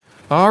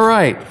All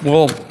right.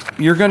 Well,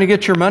 you're going to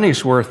get your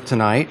money's worth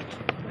tonight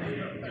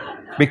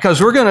because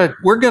we're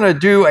going to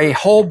do a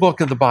whole book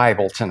of the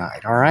Bible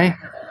tonight, all right?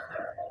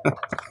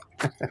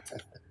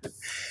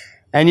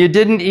 And you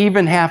didn't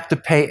even have to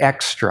pay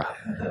extra.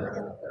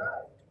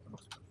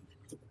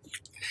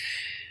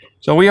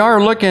 So we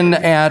are looking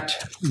at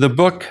the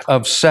book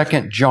of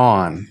 2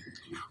 John.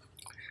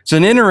 It's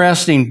an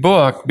interesting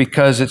book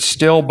because it's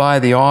still by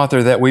the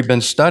author that we've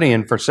been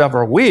studying for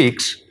several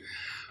weeks,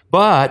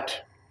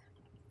 but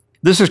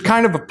this is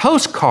kind of a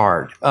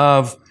postcard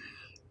of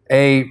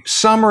a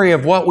summary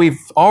of what we've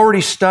already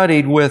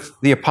studied with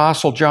the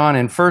Apostle John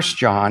in 1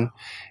 John,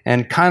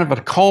 and kind of a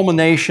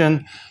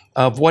culmination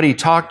of what he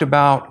talked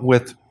about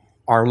with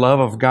our love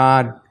of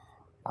God,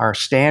 our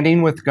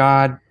standing with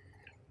God,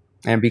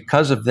 and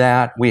because of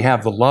that, we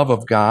have the love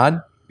of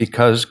God,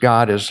 because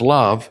God is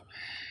love.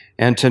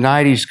 And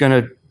tonight he's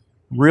going to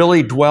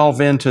really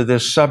delve into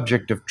this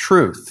subject of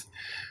truth,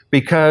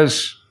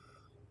 because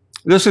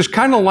this is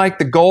kind of like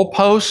the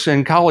goalposts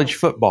in college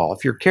football.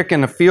 If you're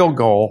kicking a field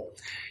goal,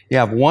 you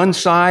have one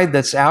side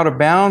that's out of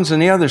bounds and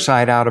the other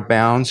side out of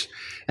bounds.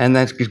 And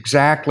that's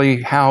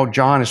exactly how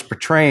John is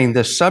portraying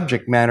this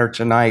subject matter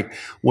tonight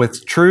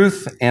with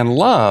truth and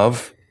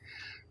love,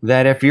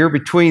 that if you're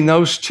between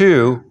those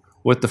two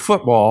with the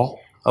football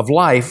of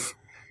life,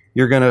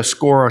 you're going to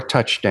score a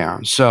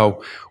touchdown.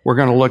 So we're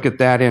going to look at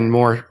that in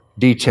more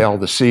detail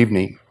this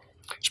evening.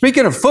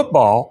 Speaking of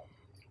football,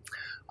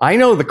 I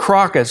know the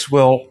Crockett's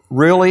will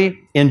really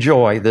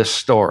enjoy this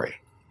story.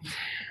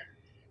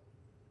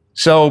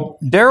 So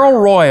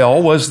Darrell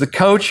Royal was the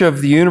coach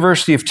of the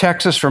University of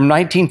Texas from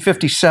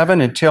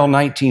 1957 until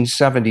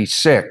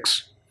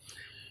 1976.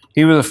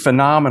 He was a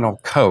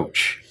phenomenal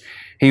coach.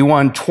 He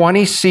won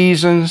 20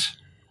 seasons,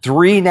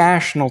 3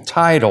 national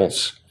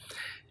titles,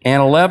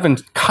 and 11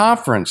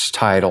 conference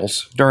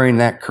titles during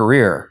that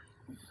career.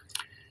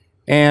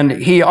 And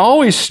he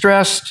always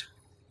stressed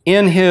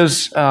in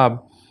his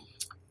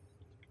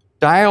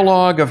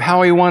dialogue of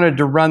how he wanted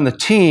to run the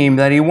team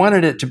that he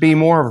wanted it to be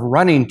more of a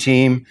running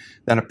team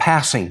than a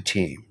passing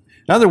team.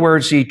 In other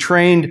words, he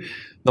trained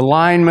the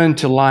linemen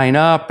to line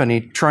up, and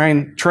he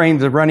trained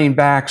the running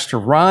backs to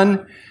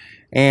run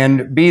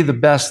and be the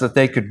best that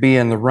they could be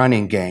in the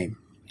running game.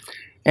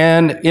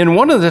 And in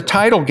one of the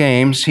title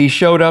games, he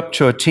showed up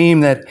to a team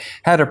that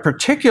had a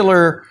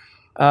particular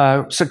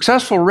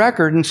successful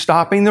record in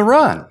stopping the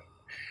run.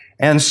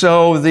 And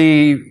so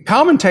the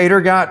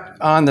commentator got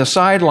on the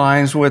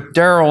sidelines with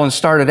Darrell and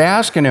started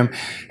asking him,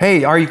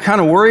 hey, are you kind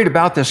of worried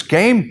about this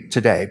game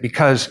today?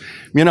 Because,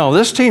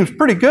 this team's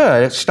pretty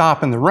good at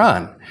stopping the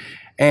run.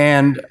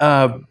 And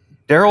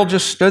Darrell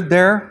just stood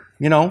there,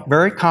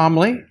 very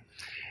calmly.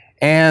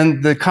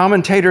 And the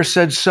commentator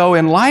said, so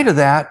in light of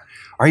that,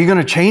 are you going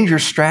to change your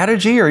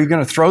strategy? Are you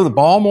going to throw the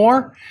ball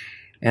more?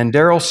 And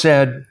Darrell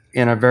said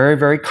in a very,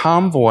 very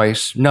calm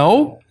voice,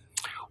 no,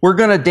 we're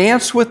going to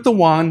dance with the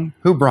one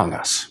who brung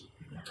us.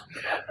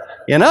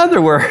 In other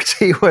words,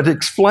 he was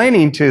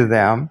explaining to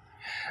them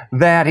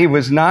that he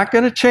was not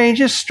going to change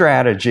his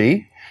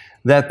strategy,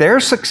 that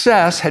their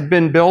success had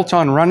been built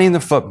on running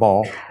the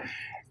football.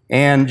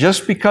 And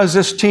just because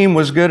this team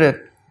was good at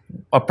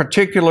a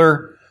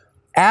particular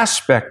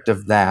aspect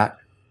of that,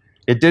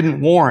 it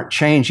didn't warrant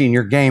changing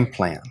your game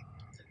plan.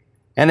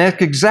 And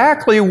that's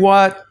exactly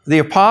what the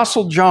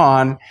Apostle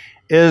John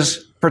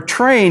is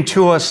portraying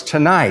to us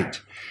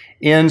tonight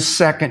in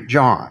 2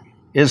 John,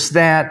 is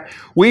that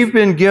we've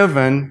been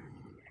given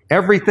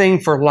everything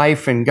for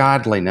life and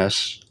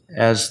godliness,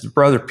 as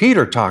Brother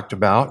Peter talked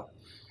about.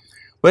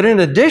 But in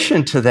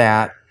addition to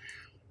that,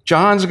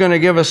 John's going to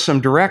give us some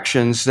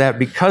directions that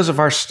because of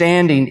our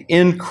standing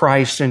in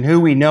Christ and who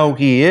we know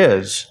He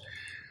is,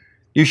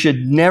 you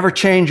should never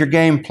change your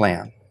game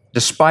plan.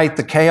 Despite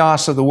the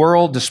chaos of the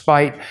world,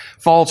 despite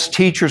false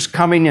teachers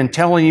coming and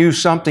telling you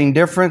something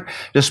different,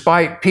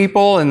 despite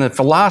people and the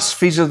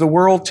philosophies of the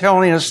world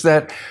telling us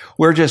that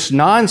we're just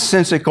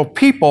nonsensical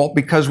people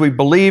because we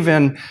believe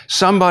in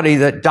somebody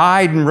that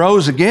died and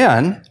rose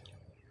again,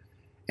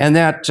 and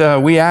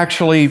that we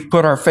actually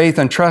put our faith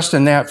and trust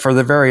in that for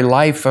the very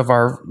life of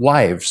our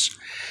lives.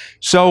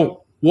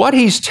 So what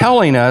he's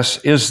telling us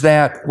is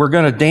that we're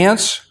going to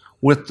dance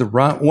with the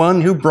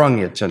one who brung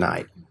you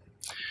tonight.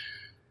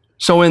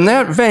 So in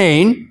that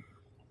vein,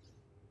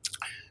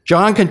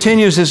 John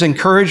continues his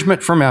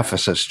encouragement from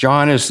Ephesus.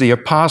 John is the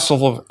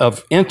apostle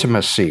of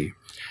intimacy.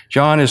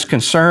 John is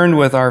concerned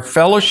with our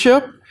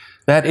fellowship,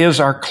 that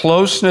is our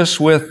closeness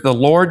with the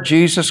Lord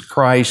Jesus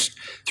Christ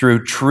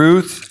through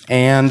truth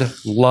and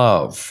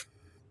love.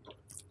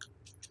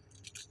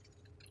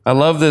 I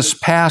love this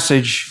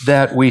passage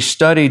that we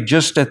studied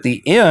just at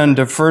the end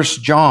of 1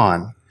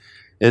 John.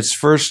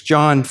 It's 1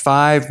 John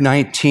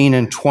 5:19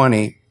 and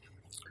 20.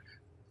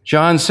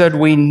 John said,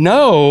 we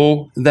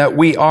know that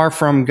we are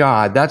from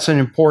God. That's an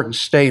important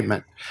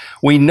statement.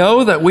 We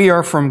know that we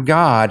are from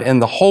God,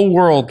 and the whole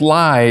world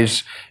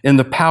lies in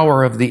the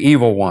power of the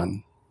evil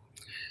one.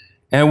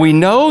 And we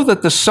know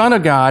that the Son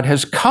of God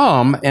has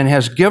come and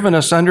has given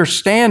us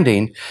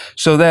understanding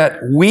so that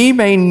we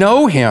may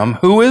know Him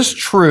who is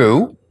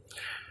true,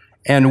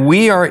 And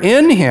we are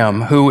in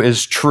him who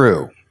is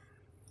true.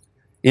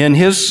 In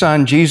his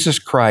Son, Jesus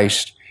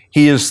Christ,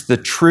 he is the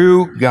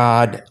true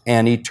God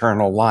and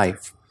eternal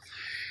life.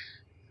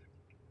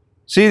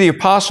 See, the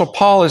Apostle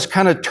Paul is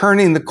kind of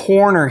turning the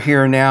corner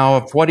here now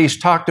of what he's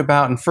talked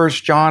about in 1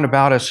 John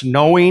about us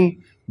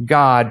knowing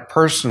God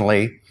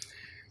personally,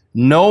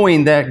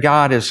 knowing that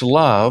God is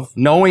love,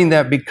 knowing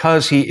that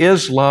because he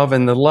is love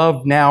and the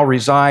love now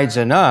resides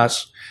in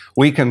us,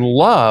 we can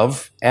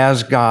love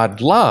as God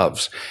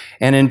loves.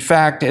 And in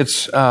fact,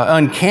 it's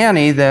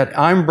uncanny that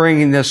I'm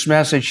bringing this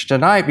message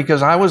tonight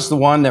because I was the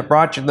one that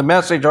brought you the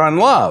message on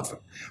love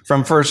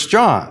from 1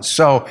 John.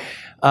 So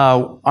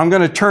I'm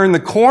going to turn the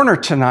corner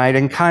tonight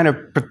and kind of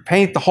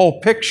paint the whole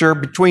picture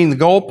between the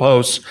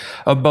goalposts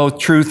of both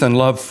truth and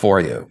love for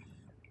you.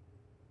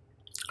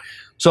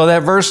 So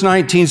that verse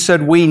 19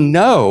 said, we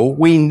know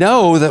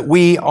that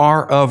we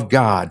are of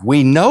God.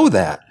 We know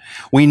that.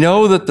 We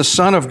know that the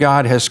Son of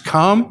God has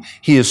come.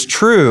 He is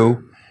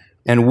true,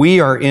 and we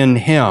are in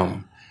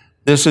him.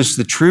 This is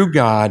the true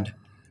God.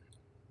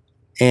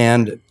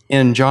 And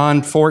in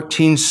John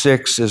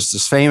 14:6 is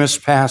this famous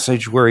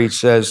passage where he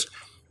says,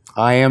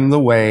 I am the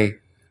way,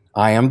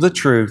 I am the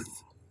truth,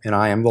 and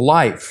I am the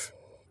life.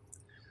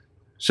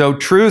 So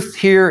truth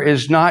here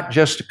is not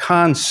just a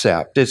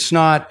concept. It's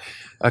not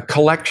a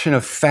collection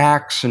of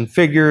facts and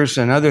figures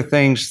and other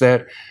things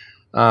that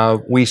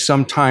we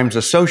sometimes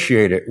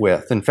associate it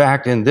with. In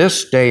fact, in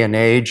this day and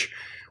age,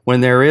 when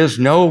there is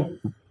no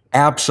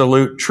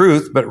absolute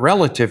truth, but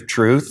relative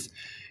truth,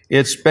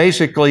 it's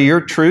basically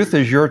your truth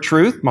is your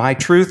truth, my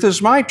truth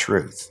is my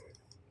truth.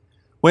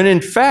 When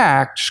in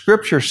fact,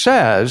 Scripture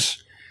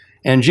says,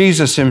 and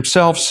Jesus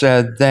himself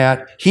said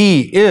that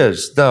he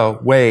is the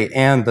way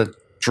and the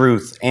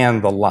truth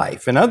and the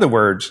life. In other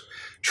words,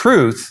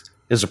 truth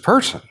is a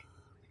person.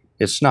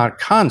 It's not a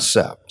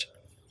concept.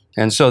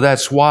 And so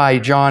that's why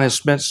John has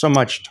spent so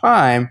much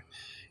time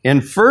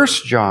in 1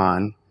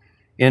 John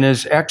in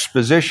his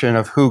exposition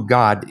of who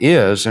God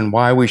is and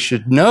why we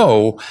should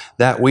know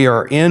that we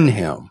are in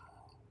him.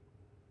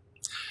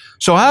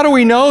 So how do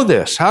we know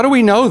this? How do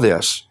we know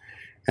this?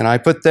 And I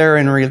put there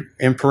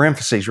in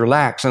parentheses,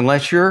 relax.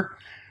 Unless you're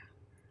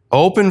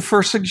open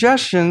for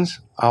suggestions,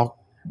 I'll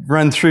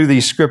run through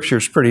these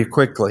scriptures pretty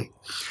quickly.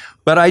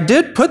 But I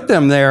did put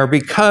them there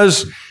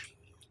because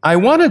I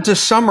wanted to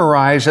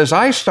summarize, as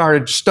I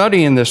started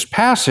studying this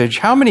passage,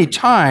 how many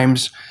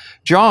times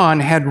John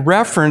had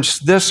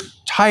referenced this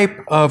type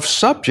of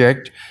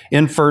subject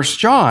in 1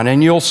 John.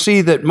 And you'll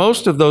see that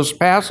most of those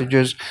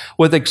passages,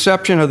 with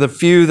exception of the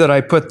few that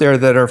I put there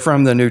that are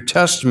from the New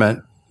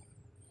Testament,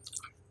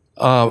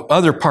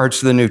 other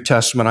parts of the New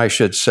Testament, I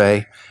should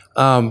say,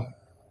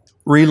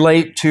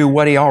 relate to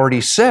what he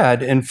already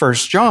said in 1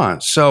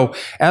 John. So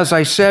as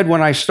I said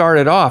when I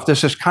started off,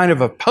 this is kind of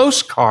a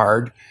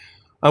postcard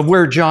of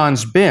where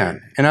John's been.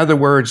 In other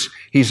words,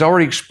 he's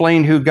already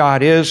explained who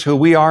God is, who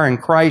we are in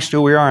Christ,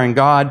 who we are in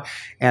God,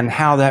 and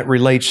how that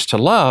relates to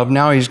love.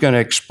 Now he's going to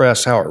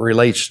express how it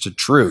relates to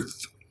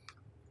truth.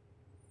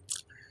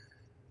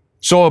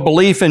 So a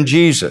belief in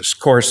Jesus. Of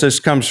course, this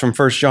comes from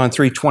 1 John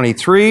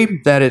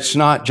 3:23, that it's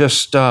not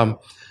just a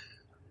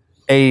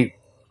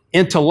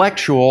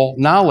intellectual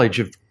knowledge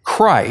of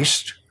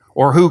Christ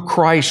or who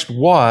Christ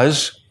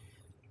was,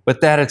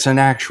 but that it's an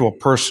actual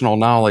personal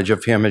knowledge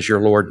of him as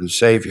your Lord and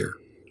Savior.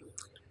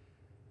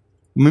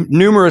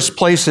 Numerous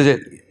places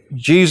that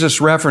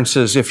Jesus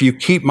references, if you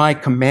keep my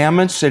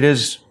commandments, it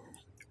is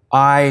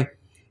I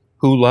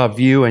who love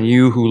you and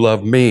you who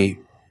love me.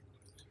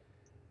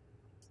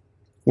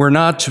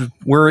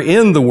 We're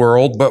in the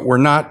world, but we're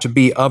not to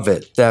be of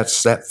it.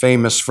 That's that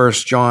famous 1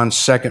 John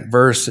 2nd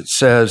verse that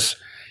says,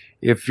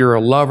 if you're a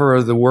lover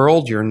of the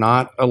world, you're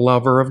not a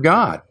lover of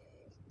God.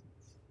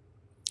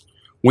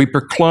 We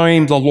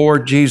proclaim the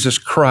Lord Jesus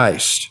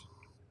Christ.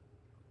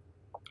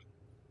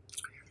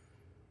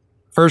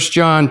 1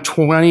 John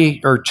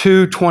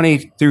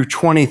 2:20 through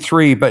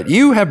 23, but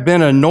you have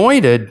been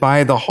anointed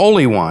by the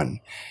Holy One,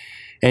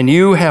 and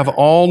you have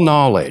all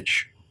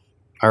knowledge.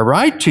 I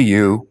write to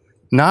you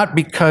not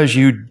because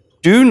you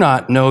do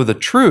not know the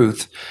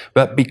truth,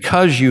 but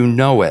because you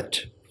know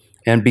it,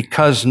 and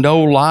because no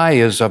lie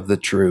is of the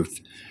truth.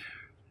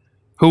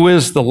 Who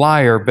is the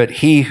liar but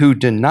he who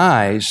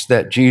denies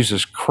that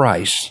Jesus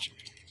Christ?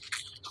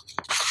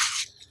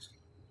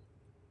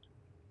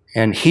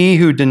 And he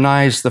who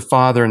denies the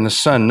Father and the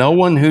Son. No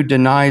one who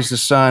denies the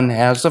Son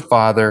has the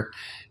Father,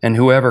 and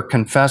whoever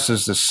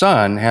confesses the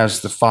Son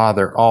has the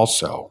Father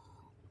also.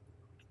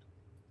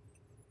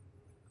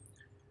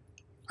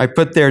 I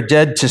put there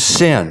dead to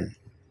sin.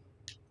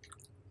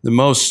 The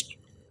most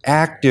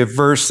active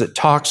verse that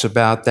talks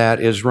about that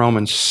is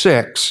Romans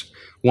 6,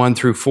 1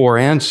 through 4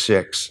 and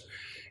 6.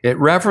 It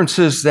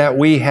references that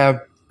we have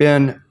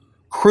been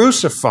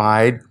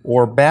crucified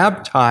or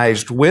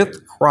baptized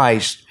with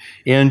Christ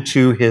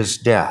into his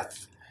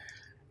death.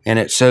 And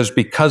it says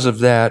because of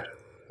that,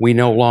 we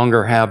no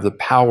longer have the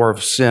power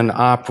of sin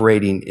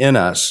operating in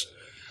us.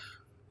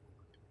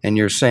 And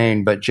you're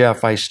saying, but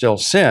Jeff, I still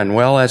sin.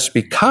 Well, that's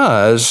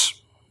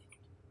because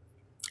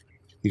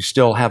You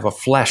still have a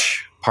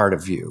flesh part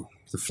of you.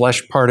 The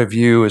flesh part of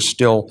you is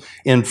still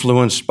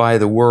influenced by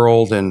the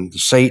world and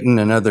Satan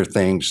and other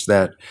things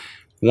that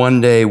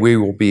one day we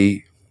will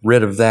be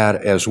rid of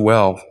that as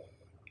well.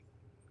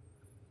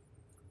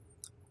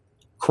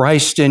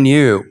 Christ in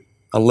you,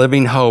 a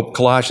living hope,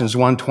 Colossians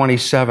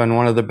 1:27,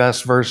 one of the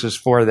best verses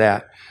for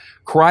that.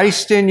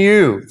 Christ in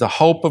you, the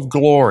hope of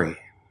glory,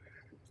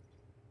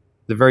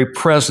 the very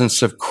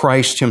presence of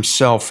Christ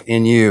himself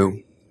in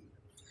you.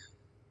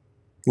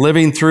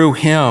 Living through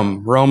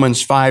him,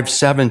 Romans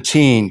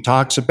 5:17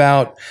 talks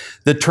about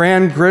the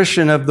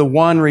transgression of the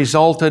one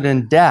resulted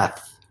in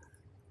death,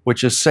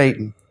 which is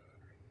Satan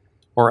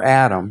or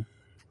Adam,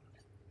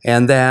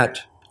 and that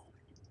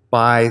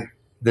by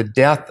the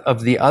death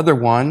of the other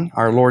one,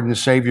 our Lord and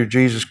Savior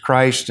Jesus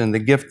Christ, and the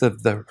gift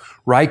of the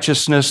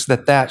righteousness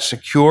that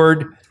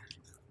secured,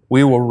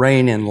 we will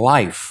reign in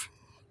life.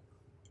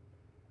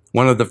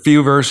 One of the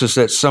few verses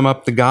that sum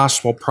up the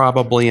gospel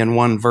probably in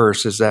one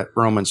verse is that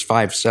Romans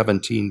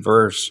 5:17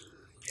 verse.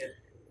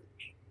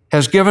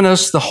 Has given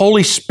us the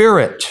Holy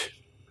Spirit.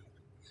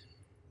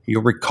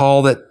 You'll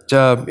recall that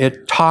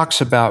it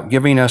talks about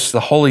giving us the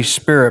Holy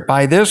Spirit.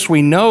 By this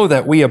we know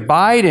that we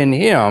abide in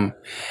him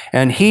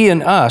and he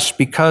in us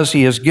because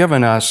he has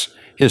given us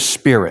his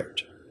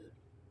Spirit.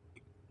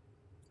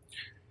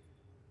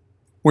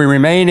 We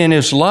remain in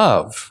his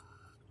love.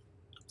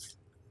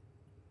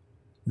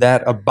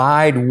 That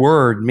abide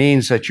word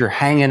means that you're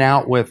hanging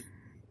out with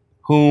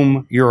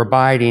whom you're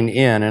abiding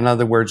in. In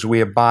other words,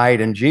 we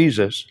abide in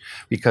Jesus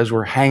because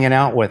we're hanging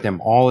out with him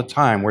all the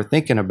time. We're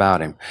thinking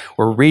about him.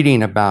 We're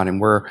reading about him.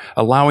 We're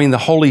allowing the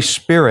Holy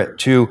Spirit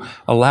to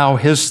allow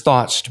his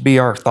thoughts to be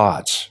our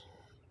thoughts.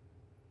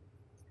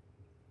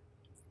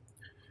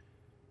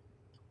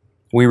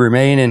 We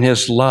remain in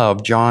his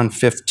love, John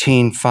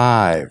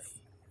 15:5.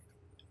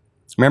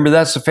 Remember,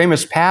 that's the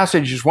famous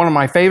passage. It's one of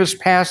my favorite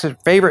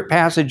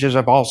passages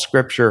of all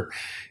Scripture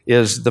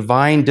is the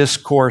vine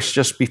discourse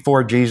just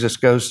before Jesus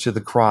goes to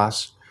the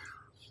cross.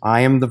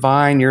 I am the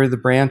vine, you're the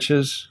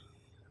branches.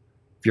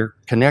 If you're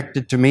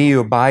connected to me,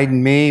 you abide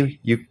in me,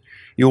 you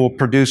will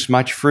produce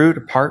much fruit.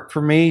 Apart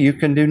from me, you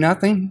can do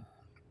nothing.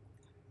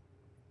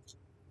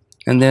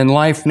 And then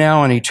life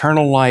now and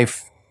eternal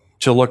life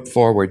to look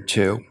forward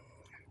to.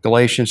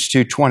 Galatians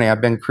 2:20,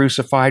 I've been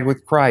crucified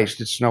with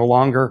Christ. It's no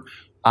longer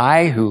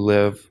I who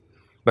live,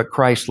 but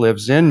Christ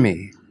lives in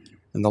me.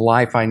 And the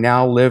life I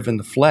now live in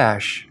the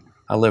flesh,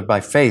 I live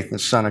by faith in the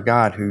Son of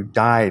God who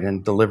died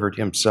and delivered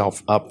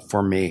himself up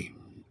for me.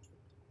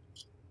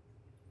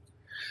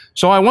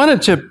 So I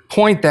wanted to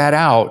point that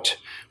out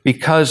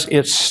because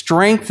it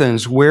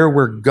strengthens where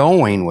we're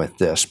going with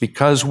this.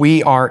 Because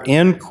we are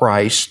in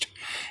Christ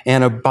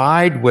and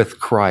abide with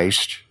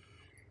Christ,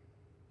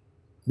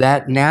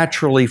 that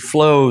naturally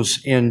flows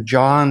in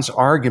John's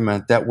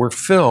argument that we're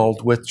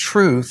filled with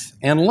truth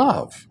and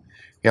love.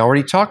 He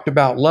already talked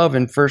about love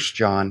in 1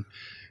 John,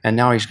 and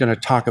now he's going to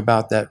talk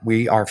about that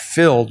we are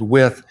filled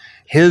with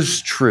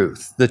his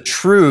truth, the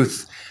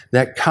truth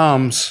that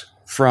comes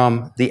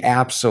from the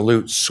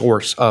absolute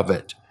source of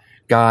it,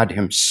 God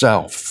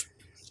himself.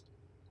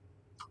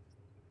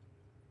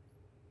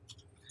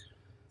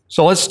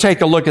 So let's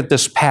take a look at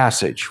this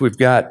passage. We've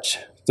got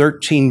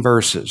 13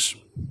 verses.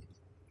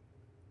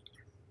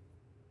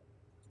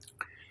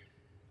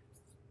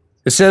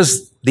 It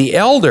says, the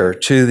elder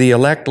to the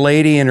elect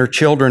lady and her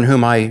children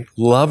whom I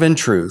love in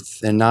truth,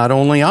 and not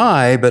only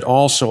I, but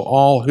also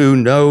all who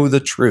know the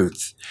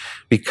truth,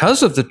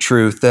 because of the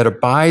truth that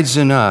abides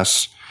in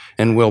us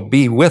and will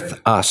be with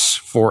us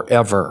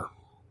forever.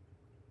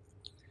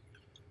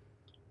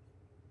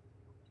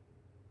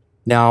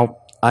 Now,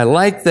 I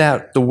like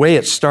that the way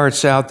it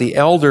starts out, the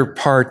elder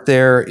part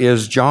there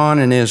is John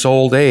in his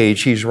old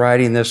age. He's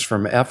writing this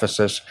from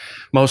Ephesus.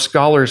 Most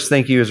scholars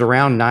think he was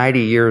around 90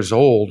 years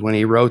old when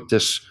he wrote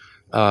this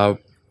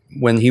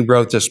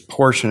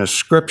portion of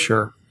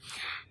Scripture.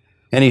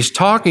 And he's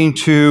talking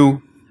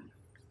to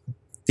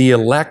the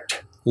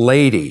elect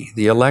lady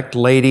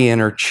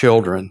and her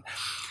children.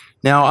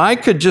 Now, I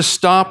could just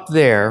stop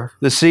there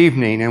this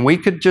evening and we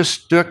could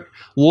just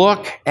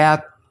look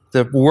at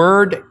the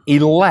word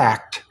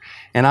elect,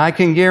 and I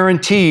can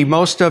guarantee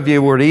most of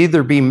you would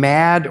either be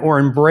mad or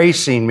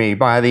embracing me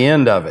by the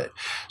end of it.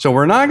 So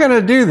we're not going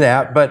to do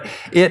that, but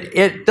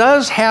it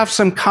does have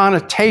some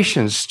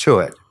connotations to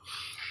it.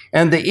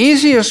 And the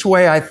easiest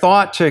way I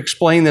thought to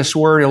explain this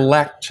word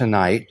elect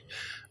tonight,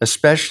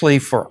 especially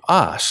for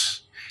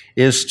us,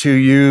 is to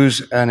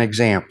use an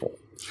example.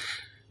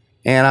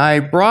 And I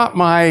brought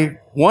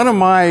one of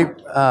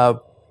my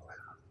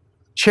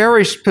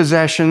cherished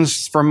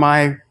possessions from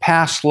my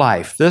past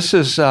life. This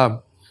is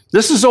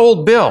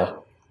Old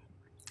Bill.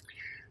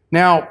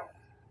 Now,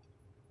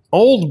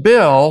 Old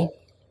Bill,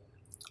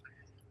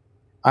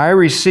 I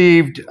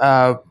received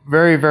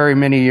very, very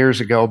many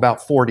years ago,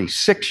 about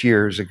 46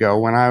 years ago,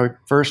 when I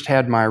first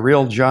had my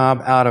real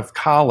job out of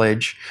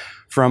college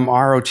from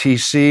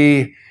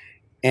ROTC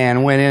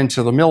and went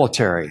into the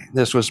military.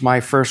 This was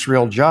my first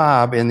real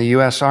job in the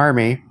U.S.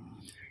 Army,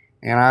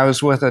 and I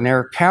was with an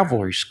air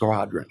cavalry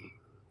squadron.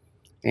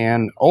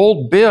 And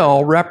Old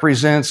Bill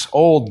represents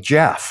Old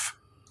Jeff.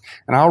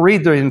 And I'll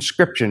read the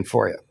inscription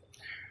for you.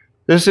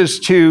 This is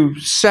to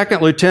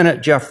Second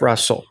Lieutenant Jeff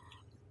Russell.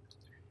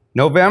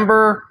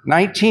 November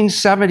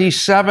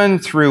 1977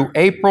 through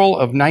April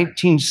of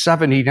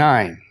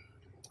 1979.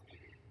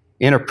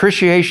 In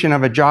appreciation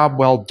of a job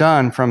well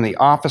done from the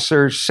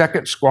officers,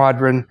 2nd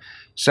Squadron,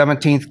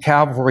 17th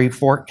Cavalry,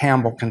 Fort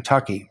Campbell,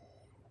 Kentucky.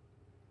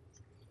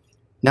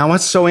 Now,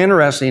 what's so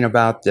interesting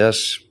about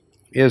this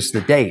is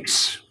the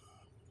dates.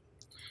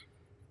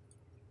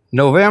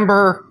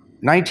 November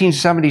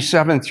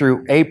 1977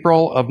 through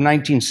April of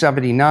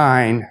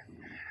 1979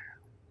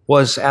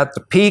 was at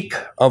the peak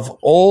of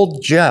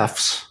Old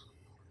Jeff's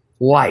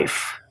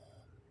life.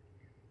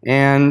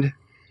 And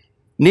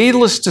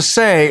needless to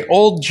say,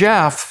 Old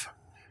Jeff,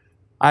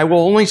 I will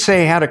only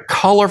say, had a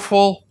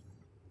colorful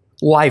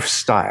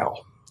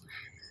lifestyle.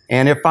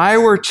 And if I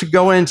were to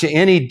go into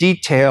any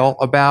detail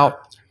about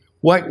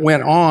what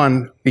went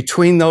on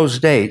between those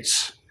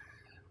dates,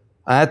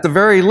 at the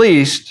very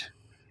least,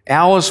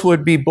 Alice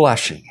would be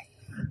blushing.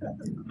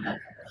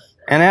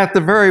 And at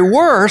the very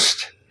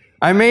worst,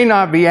 I may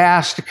not be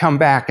asked to come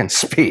back and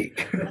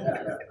speak.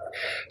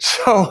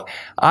 So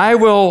I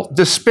will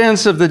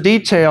dispense of the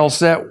details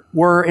that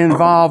were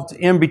involved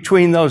in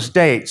between those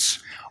dates,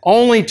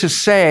 only to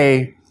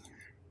say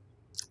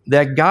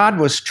that God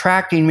was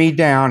tracking me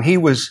down. He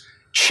was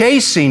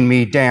chasing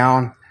me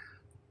down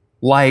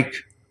like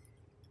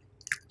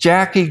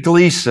Jackie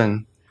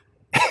Gleason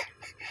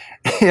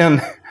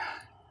in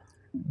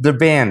The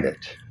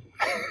Bandit.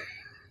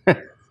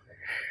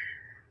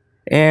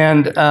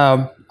 And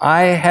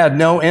I had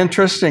no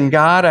interest in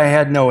God. I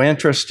had no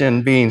interest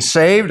in being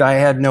saved. I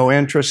had no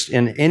interest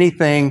in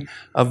anything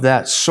of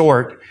that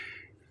sort.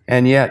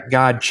 And yet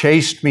God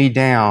chased me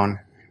down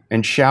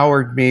and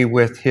showered me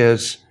with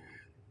His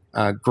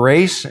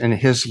grace and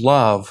His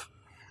love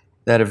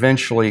that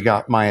eventually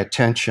got my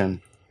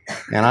attention.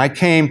 And I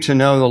came to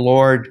know the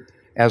Lord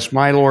as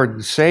my Lord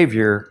and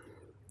Savior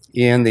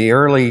in the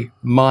early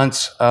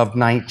months of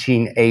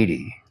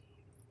 1980.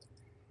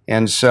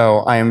 And so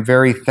I am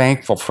very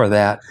thankful for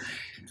that.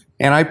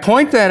 And I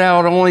point that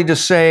out only to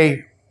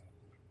say,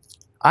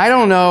 I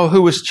don't know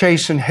who was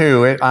chasing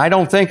who. I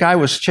don't think I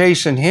was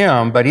chasing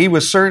him, but he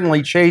was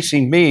certainly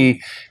chasing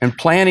me and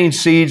planting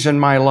seeds in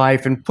my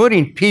life and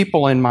putting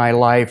people in my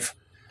life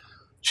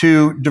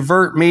to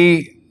divert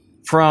me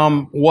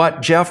from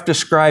what Jeff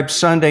described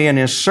Sunday in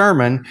his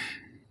sermon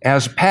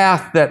as a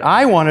path that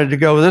I wanted to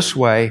go this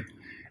way,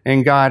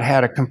 and God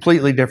had a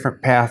completely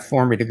different path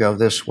for me to go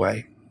this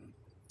way.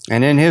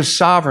 And in His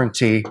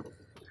sovereignty,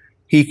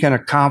 He can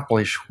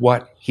accomplish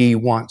what He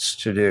wants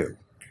to do.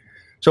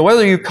 So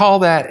whether you call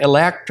that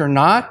elect or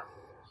not,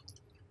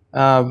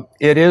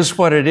 it is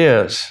what it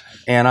is.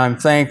 And I'm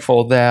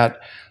thankful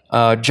that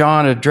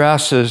John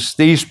addresses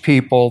these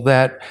people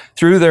that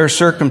through their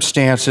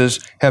circumstances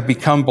have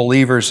become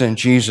believers in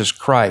Jesus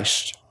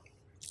Christ.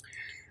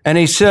 And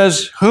he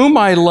says, whom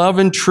I love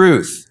in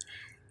truth,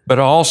 but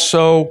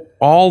also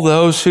all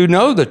those who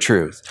know the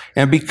truth,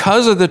 and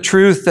because of the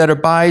truth that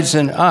abides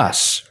in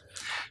us.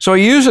 So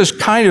he uses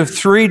kind of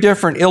three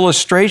different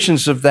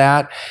illustrations of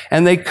that,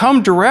 and they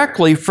come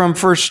directly from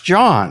 1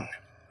 John,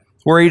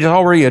 where he'd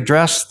already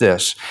addressed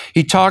this.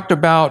 He talked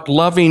about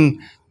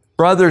loving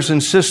brothers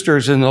and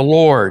sisters in the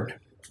Lord,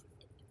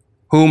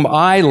 whom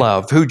I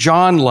love, who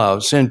John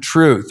loves in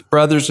truth,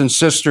 brothers and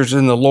sisters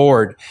in the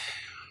Lord.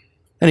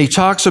 And he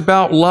talks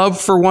about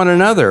love for one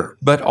another,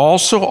 but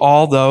also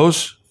all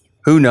those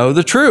who know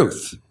the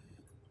truth,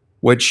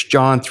 which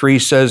John 3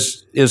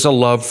 says is a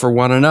love for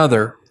one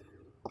another.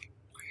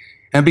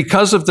 And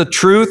because of the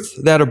truth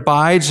that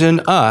abides in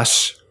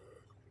us,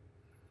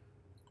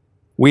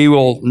 we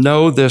will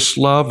know this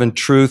love and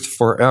truth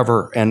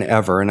forever and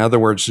ever. In other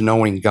words,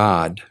 knowing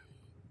God.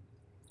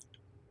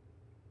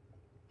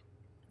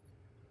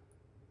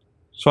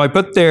 So I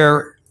put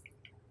there,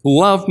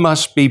 love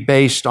must be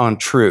based on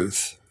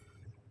truth.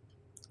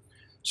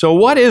 So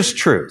what is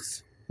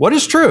truth? What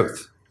is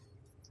truth?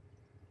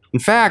 In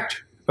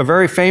fact, a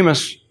very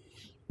famous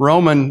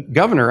Roman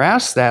governor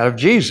asked that of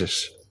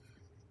Jesus.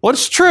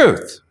 What's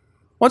truth?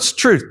 What's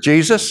truth,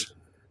 Jesus?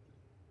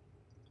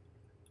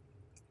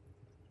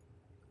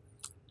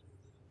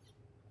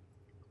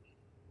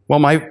 Well,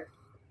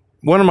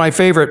 one of my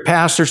favorite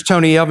pastors,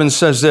 Tony Evans,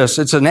 says this: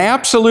 it's an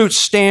absolute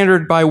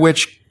standard by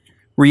which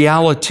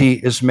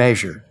reality is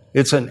measured.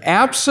 It's an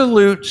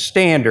absolute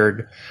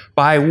standard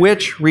by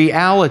which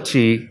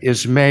reality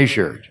is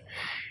measured.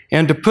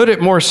 And to put it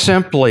more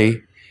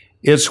simply,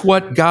 it's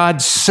what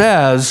God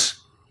says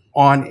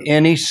on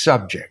any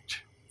subject.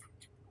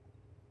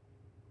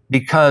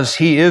 Because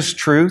He is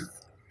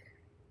truth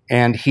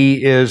and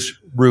He is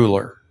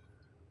ruler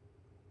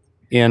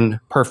in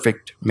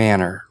perfect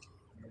manner.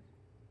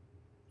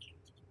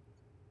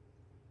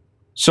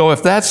 So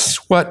if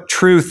that's what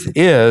truth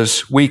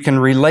is, we can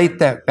relate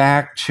that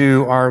back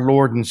to our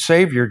Lord and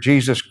Savior,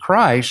 Jesus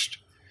Christ,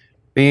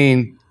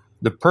 being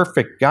the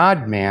perfect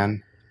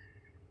God-man,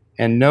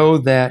 and know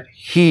that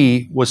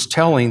He was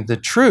telling the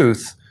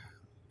truth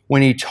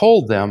when he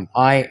told them,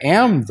 I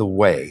am the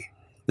way,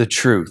 the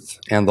truth,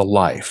 and the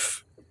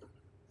life.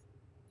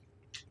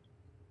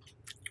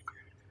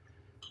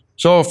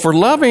 So if we're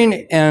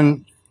loving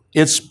and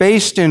it's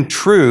based in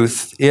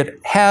truth, it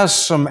has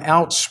some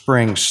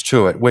outsprings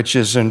to it, which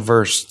is in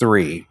verse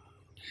 3.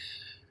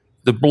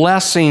 The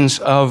blessings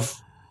of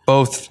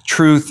both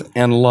truth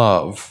and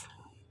love.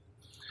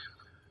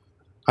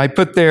 I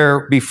put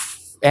there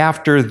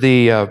after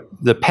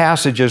the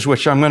passages,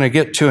 which I'm going to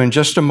get to in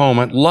just a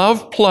moment,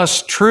 love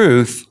plus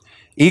truth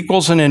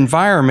equals an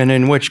environment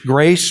in which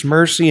grace,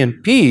 mercy,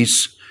 and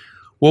peace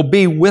will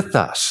be with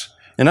us.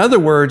 In other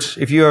words,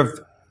 if you have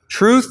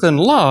truth and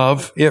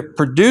love, it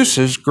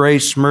produces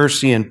grace,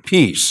 mercy, and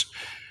peace.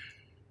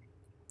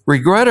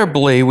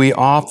 Regrettably, we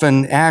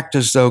often act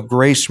as though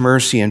grace,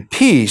 mercy, and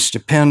peace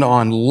depend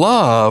on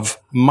love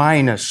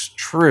minus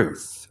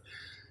truth.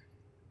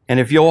 And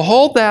if you'll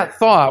hold that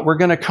thought, we're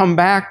going to come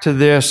back to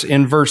this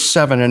in verse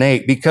 7 and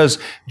 8, because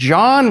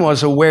John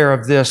was aware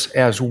of this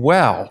as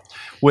well,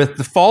 with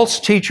the false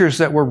teachers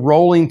that were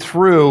rolling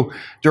through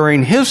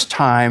during his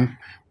time,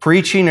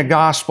 preaching a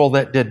gospel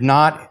that did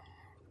not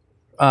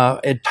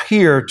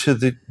adhere to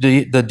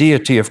the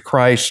deity of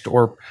Christ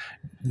or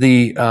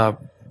the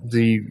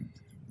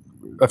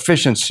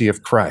efficiency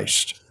of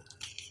Christ.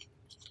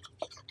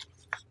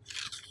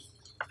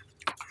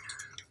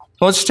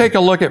 Let's take a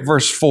look at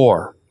verse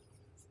 4.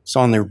 It's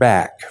on their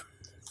back.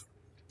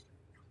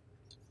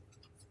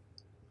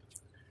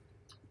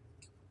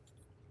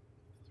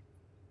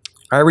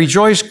 I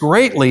rejoice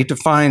greatly to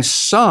find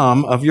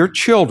some of your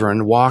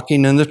children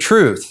walking in the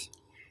truth.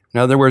 In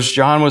other words,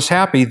 John was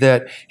happy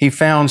that he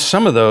found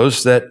some of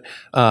those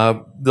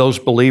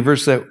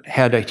believers that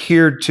had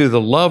adhered to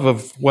the love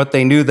of what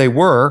they knew they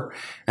were,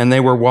 and they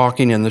were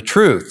walking in the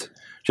truth,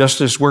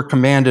 just as we're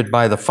commanded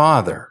by the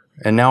Father.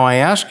 And now I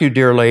ask you,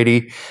 dear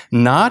lady,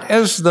 not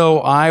as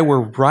though I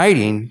were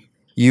writing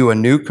you a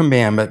new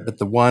commandment, but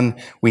the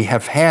one we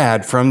have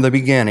had from the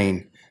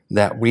beginning,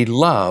 that we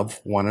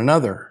love one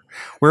another.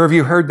 Where have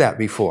you heard that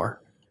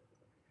before?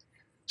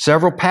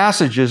 Several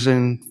passages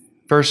in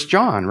 1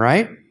 John,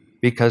 right?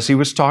 Because he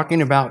was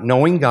talking about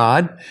knowing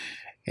God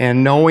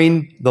and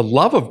knowing the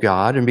love of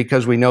God. And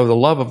because we know the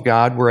love of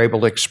God, we're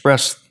able to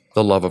express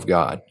the love of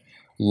God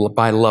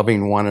by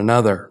loving one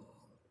another.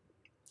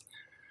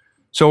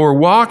 So we're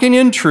walking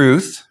in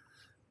truth,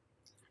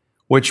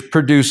 which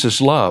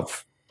produces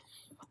love.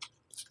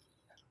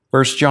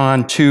 1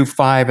 John 2,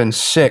 5, and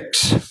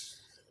 6.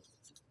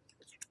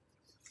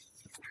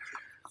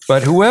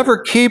 But whoever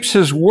keeps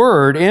his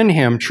word, in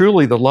him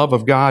truly the love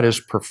of God is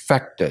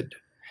perfected.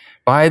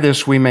 By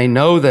this we may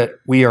know that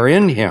we are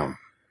in him.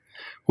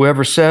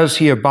 Whoever says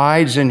he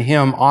abides in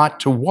him ought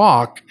to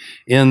walk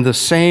in the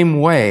same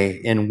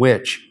way in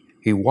which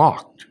he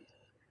walked.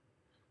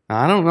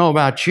 Now, I don't know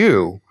about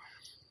you,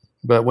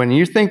 but when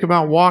you think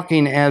about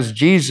walking as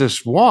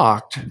Jesus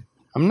walked,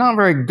 I'm not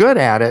very good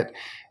at it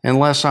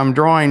unless I'm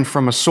drawing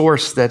from a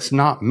source that's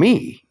not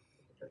me.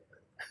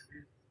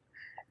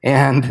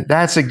 And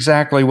that's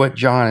exactly what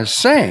John is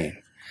saying.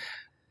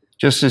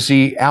 Just as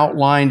he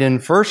outlined in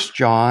 1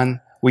 John,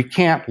 we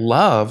can't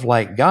love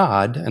like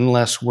God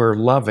unless we're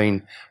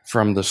loving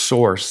from the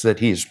source that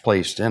he's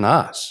placed in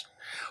us.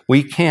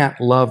 We can't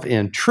love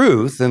in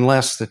truth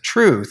unless the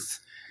truth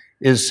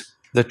is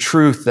the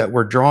truth that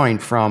we're drawing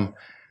from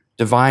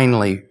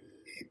divinely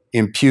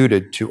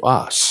imputed to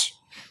us.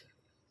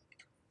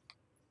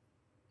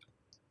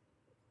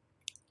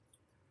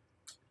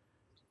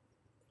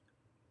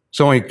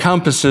 So it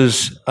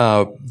encompasses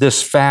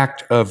this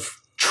fact of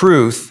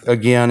truth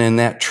again, and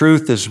that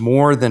truth is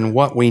more than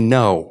what we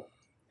know.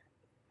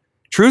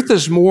 Truth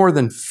is more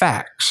than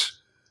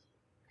facts.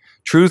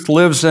 Truth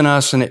lives in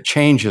us and it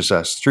changes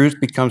us. Truth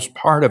becomes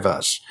part of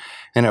us,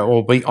 and it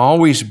will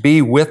always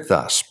be with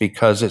us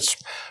because it's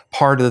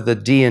part of the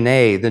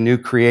DNA, the new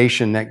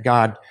creation that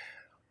God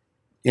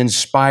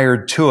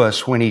inspired to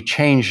us when he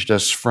changed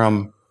us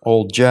from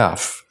old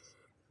Jeff.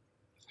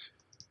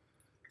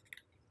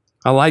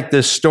 I like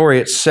this story.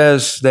 It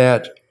says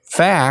that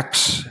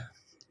facts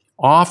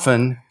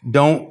often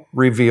don't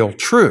reveal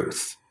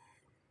truth.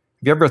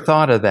 Have you ever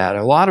thought of that?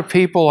 A lot of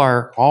people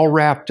are all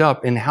wrapped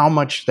up in how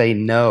much they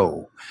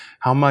know,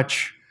 how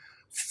much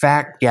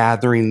fact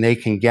gathering they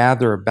can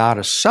gather about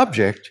a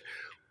subject,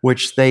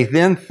 which they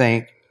then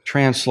think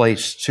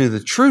translates to the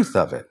truth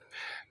of it.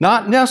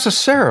 Not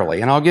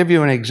necessarily, and I'll give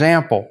you an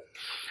example.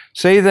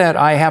 Say that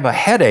I have a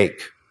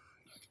headache,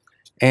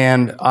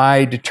 and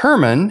I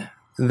determine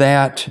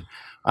that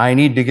I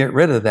need to get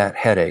rid of that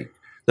headache.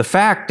 The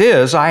fact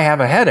is, I have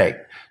a headache.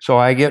 So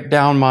I get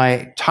down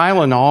my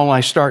Tylenol and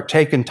I start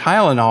taking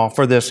Tylenol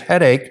for this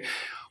headache,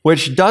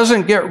 which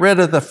doesn't get rid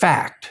of the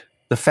fact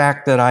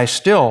that I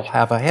still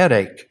have a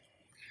headache.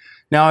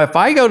 Now, if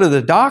I go to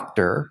the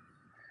doctor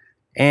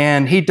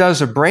and he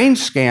does a brain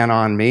scan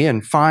on me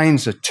and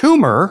finds a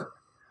tumor,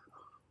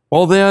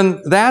 well,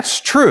 then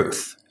that's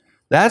truth.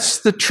 That's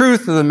the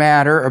truth of the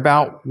matter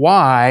about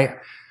why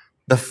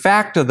the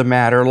fact of the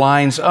matter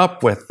lines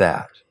up with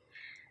that.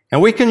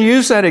 And we can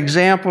use that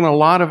example in a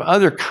lot of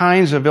other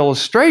kinds of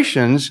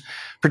illustrations,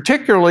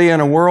 particularly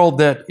in a world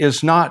that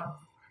is not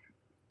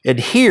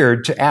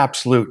adhered to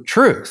absolute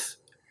truth.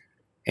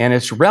 And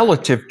it's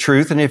relative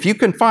truth. And if you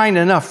can find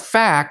enough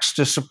facts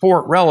to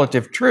support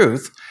relative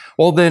truth,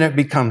 well, then it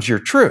becomes your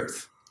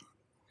truth.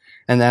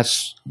 And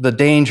that's the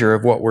danger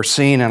of what we're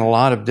seeing in a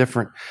lot of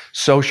different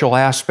social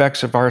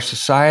aspects of our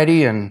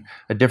society and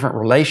different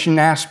relation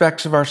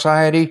aspects of our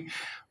society.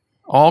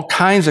 All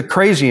kinds of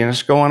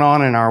craziness going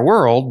on in our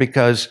world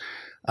because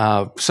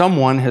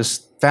someone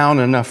has found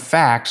enough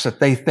facts that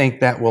they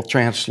think that will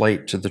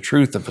translate to the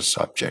truth of a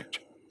subject.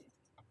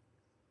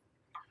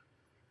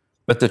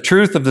 But the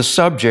truth of the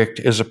subject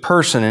is a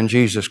person in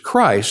Jesus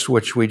Christ,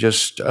 which we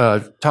just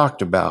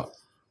talked about,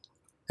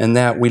 and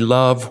that we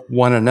love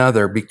one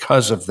another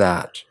because of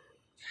that.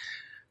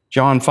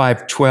 John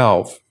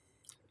 5:12,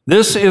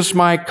 "This is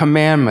my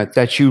commandment,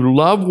 that you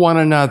love one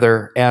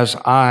another as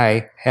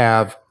I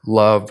have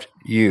loved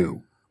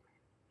you."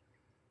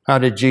 How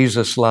did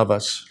Jesus love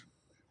us?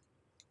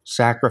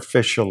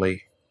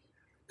 Sacrificially,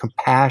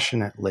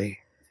 compassionately,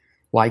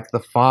 like the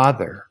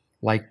Father,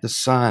 like the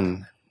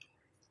Son.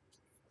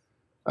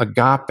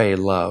 Agape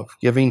love,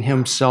 giving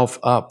himself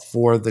up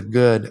for the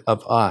good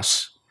of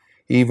us.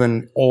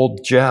 Even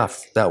old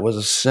Jeff, that was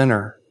a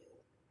sinner.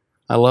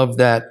 I love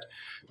that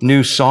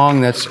new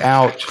song that's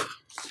out.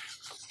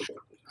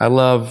 I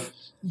love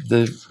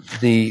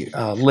the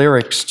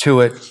lyrics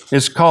to it.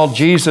 It's called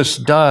Jesus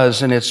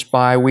Does, and it's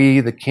by We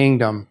the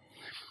Kingdom.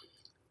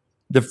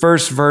 The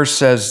first verse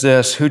says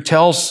this: Who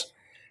tells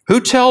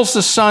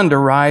the sun to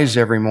rise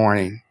every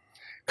morning,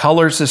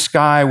 colors the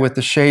sky with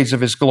the shades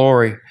of his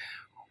glory,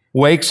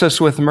 wakes us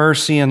with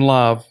mercy and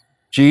love?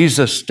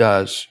 Jesus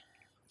does.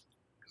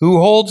 Who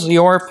holds the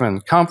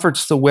orphan,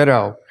 comforts the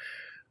widow,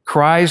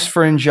 cries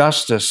for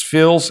injustice,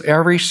 fills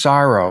every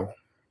sorrow,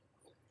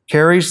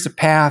 carries the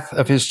path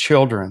of his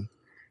children?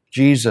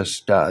 Jesus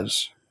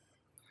does.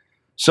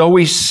 So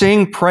we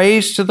sing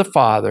praise to the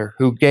Father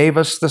who gave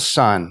us the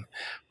Son,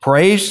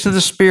 praise to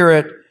the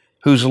Spirit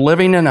who's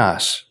living in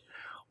us.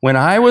 When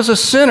I was a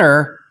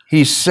sinner,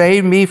 he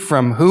saved me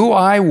from who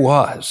I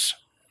was,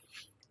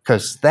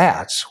 because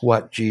that's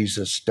what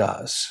Jesus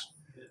does.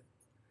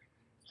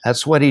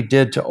 That's what he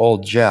did to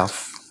old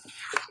Jeff.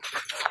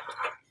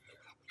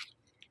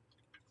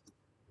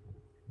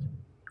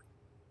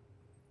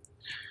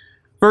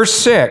 Verse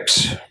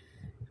 6,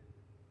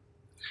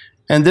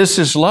 "And this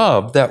is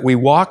love, that we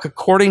walk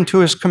according to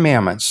his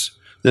commandments."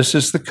 This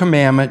is the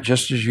commandment,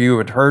 just as you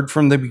had heard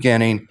from the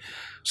beginning,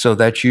 so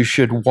that you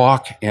should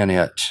walk in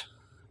it.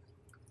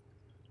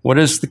 What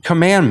is the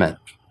commandment?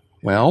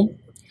 Well,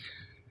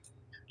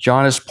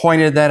 John has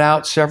pointed that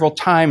out several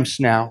times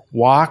now.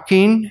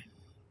 Walking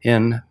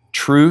in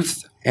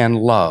truth and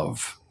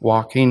love.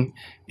 Walking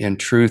in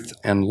truth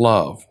and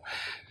love.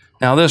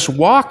 Now, this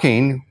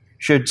walking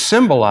should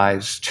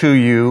symbolize to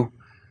you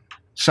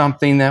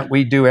something that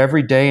we do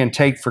every day and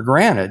take for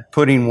granted,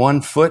 putting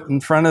one foot in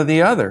front of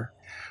the other.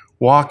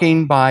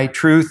 Walking by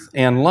truth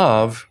and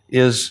love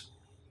is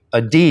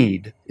a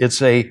deed.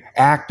 It's an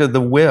act of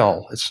the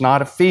will. It's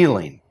not a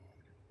feeling.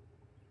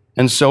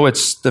 And so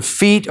it's the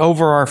feet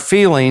over our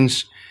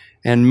feelings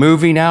and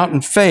moving out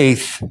in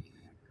faith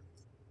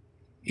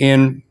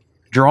in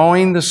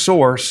drawing the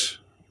source,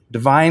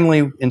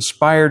 divinely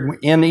inspired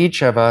in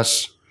each of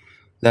us,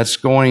 that's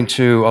going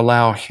to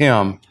allow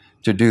him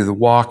to do the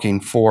walking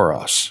for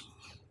us.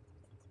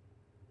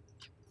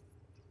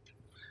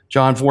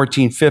 John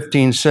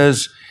 14:15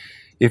 says,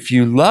 "If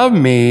you love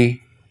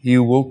me,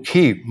 you will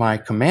keep my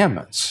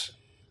commandments."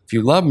 If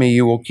you love me,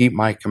 you will keep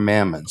my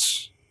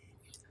commandments.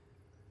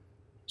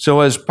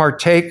 So as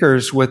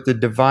partakers with the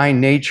divine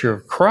nature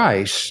of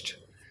Christ,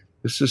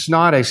 this is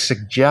not a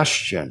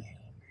suggestion.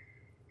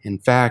 In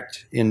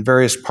fact, in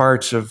various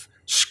parts of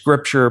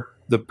Scripture,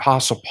 the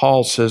Apostle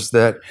Paul says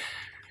that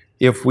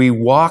if we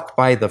walk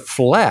by the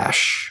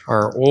flesh,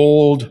 our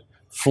old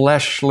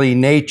fleshly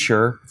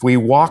nature, if we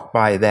walk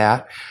by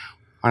that,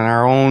 on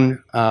our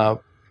own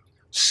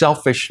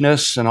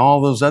selfishness and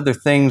all those other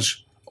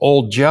things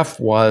old Jeff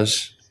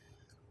was,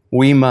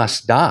 we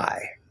must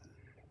die.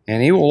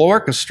 And he will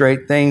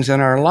orchestrate things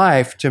in our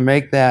life to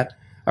make that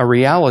a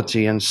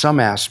reality in some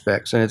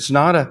aspects. And it's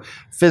not a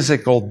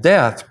physical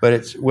death, but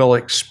it will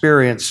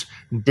experience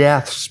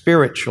death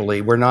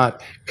spiritually. We're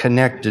not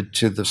connected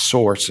to the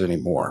source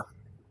anymore.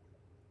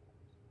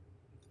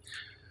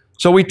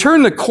 So we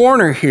turn the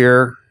corner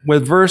here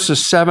with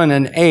verses 7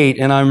 and 8,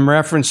 and I'm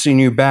referencing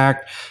you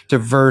back to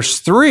verse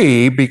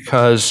 3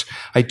 because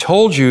I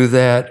told you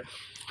that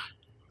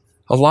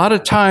a lot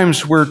of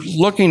times we're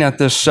looking at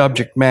this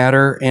subject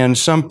matter, and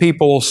some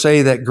people will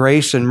say that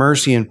grace and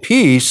mercy and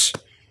peace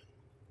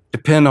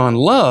depend on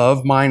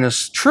love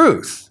minus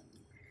truth.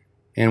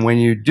 And when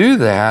you do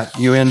that,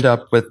 you end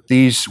up with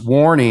these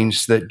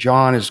warnings that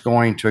John is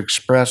going to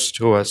express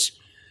to us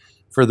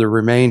for the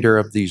remainder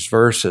of these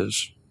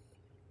verses.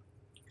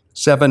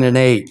 7 and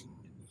 8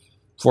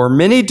 For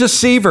many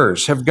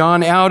deceivers have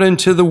gone out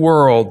into the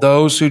world,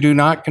 those who do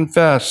not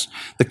confess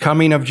the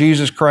coming of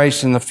Jesus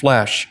Christ in the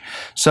flesh.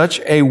 Such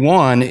a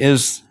one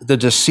is the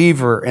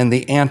deceiver and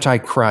the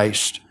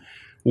antichrist.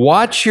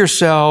 Watch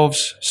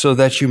yourselves so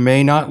that you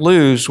may not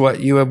lose what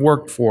you have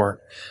worked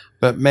for,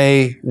 but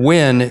may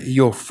win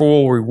your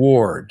full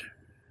reward.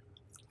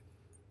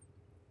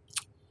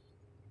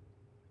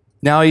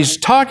 Now he's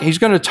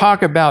going to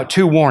talk about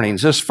two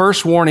warnings. This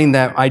first warning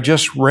that I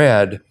just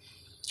read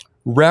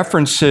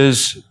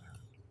references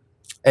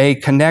a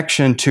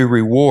connection to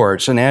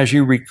rewards. And as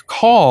you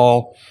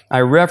recall, I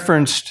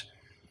referenced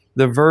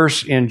the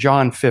verse in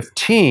John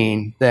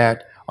 15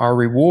 that our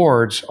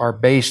rewards are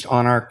based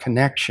on our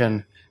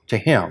connection to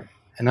Him.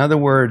 In other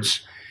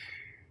words,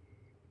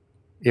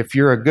 if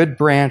you're a good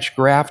branch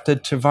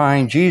grafted to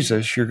vine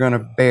Jesus, you're going to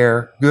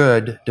bear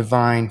good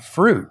divine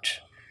fruit.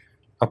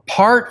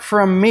 Apart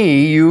from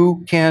me,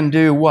 you can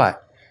do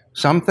what?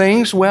 Some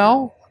things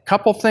well, a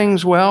couple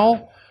things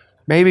well,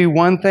 maybe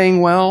one thing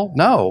well.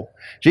 No.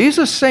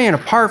 Jesus is saying,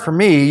 apart from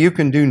me, you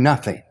can do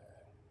nothing.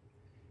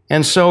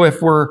 And so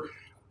if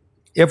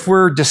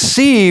we're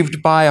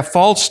deceived by a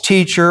false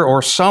teacher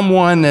or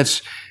someone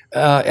that's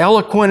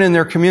eloquent in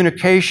their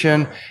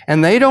communication,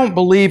 and they don't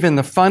believe in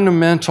the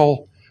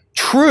fundamental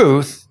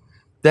truth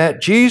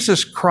that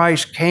Jesus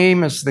Christ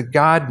came as the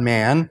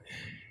God-man,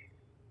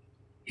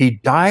 He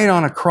died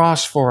on a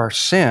cross for our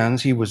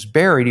sins, He was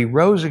buried, He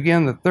rose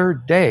again the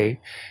third day,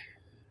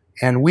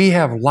 and we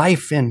have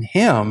life in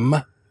Him,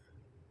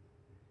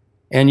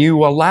 and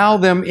you allow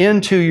them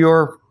into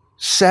your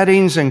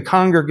settings and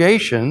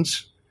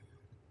congregations,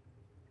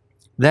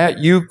 that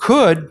you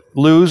could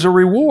lose a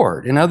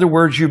reward. In other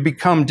words, you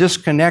become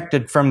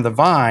disconnected from the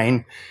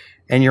vine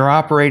and you're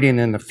operating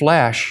in the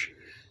flesh.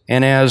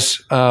 And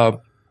as John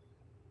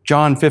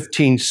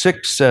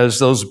 15:6 says,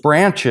 those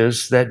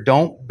branches that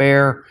don't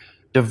bear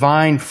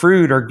divine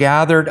fruit are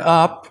gathered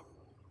up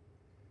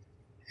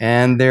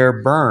and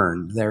they're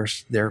burned.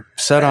 They're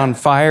set on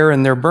fire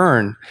and they're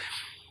burned.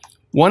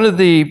 One of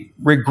the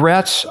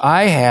regrets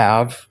I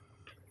have,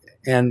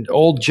 and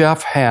old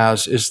Jeff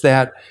has, is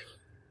that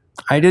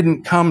I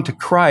didn't come to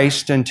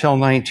Christ until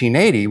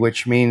 1980,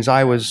 which means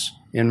I was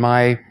in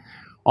my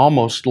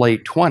almost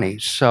late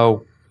 20s.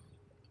 So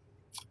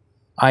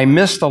I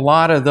missed a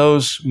lot of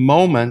those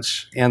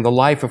moments and the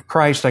life of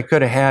Christ I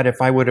could have had if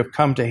I would have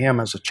come to Him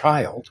as a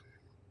child.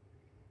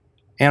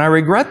 And I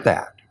regret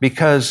that,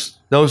 because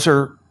those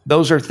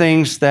are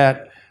things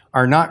that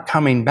are not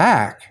coming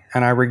back,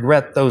 and I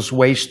regret those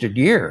wasted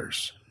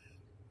years.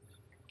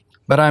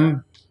 But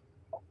I'm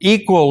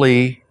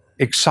equally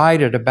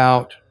excited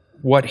about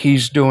what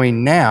He's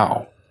doing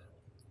now.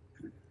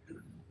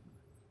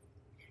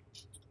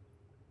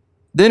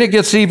 Then it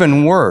gets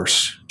even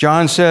worse.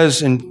 John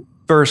says in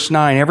verse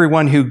 9,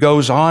 everyone who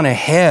goes on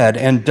ahead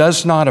and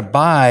does not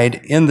abide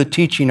in the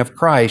teaching of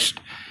Christ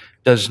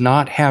does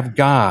not have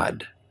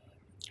God.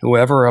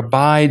 Whoever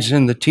abides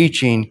in the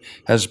teaching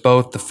has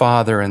both the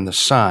Father and the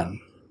Son.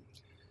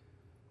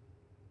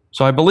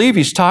 So I believe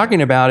he's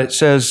talking about, it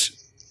says,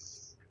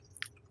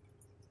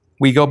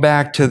 we go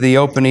back to the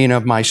opening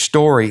of my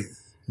story,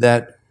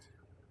 that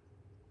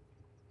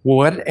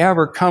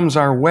whatever comes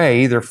our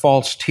way, either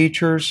false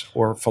teachers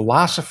or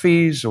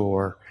philosophies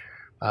or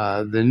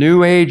the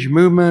New Age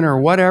movement or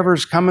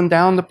whatever's coming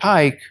down the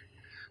pike,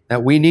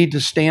 that we need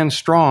to stand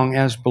strong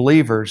as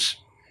believers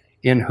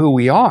in who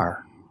we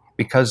are,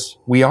 because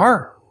we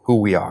are who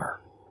we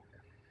are.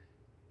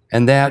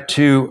 And that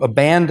to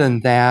abandon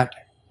that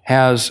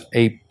has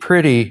a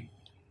pretty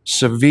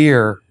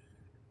severe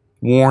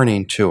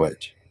warning to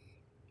it.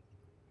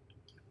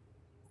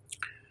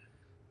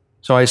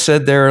 So I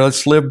said there,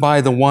 let's live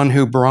by the one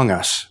who brung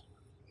us.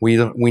 We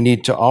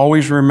need to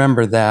always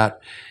remember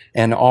that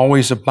and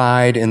always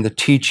abide in the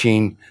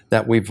teaching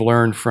that we've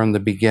learned from the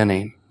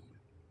beginning.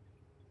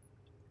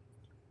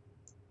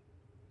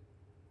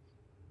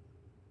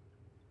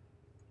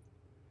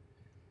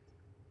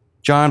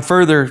 John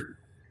further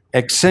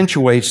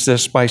accentuates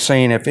this by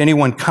saying, if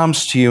anyone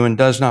comes to you and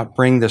does not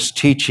bring this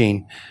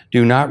teaching,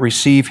 do not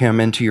receive him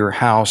into your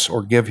house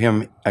or give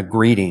him a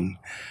greeting.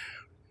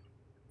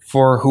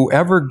 For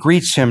whoever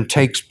greets him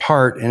takes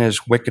part in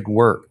his wicked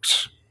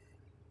works.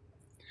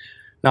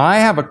 Now, I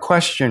have a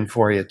question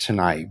for you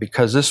tonight,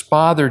 because this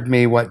bothered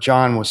me, what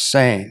John was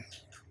saying.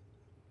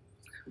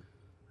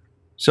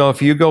 So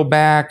if you go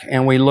back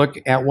and we look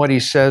at what he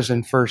says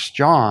in 1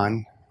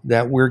 John,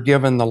 that we're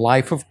given the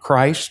life of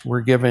Christ,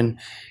 we're given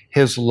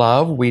His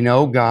love, we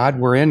know God,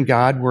 we're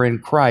in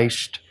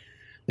Christ.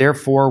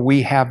 Therefore,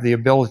 we have the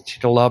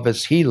ability to love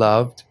as He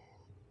loved.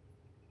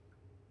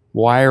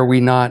 Why are we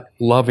not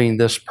loving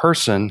this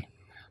person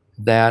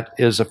that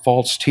is a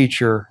false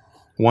teacher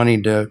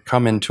wanting to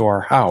come into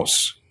our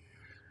house?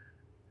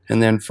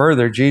 And then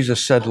further,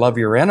 Jesus said, love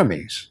your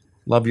enemies.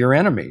 Love your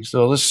enemies.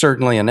 So this is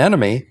certainly an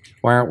enemy.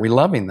 Why aren't we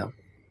loving them?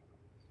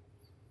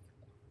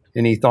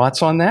 Any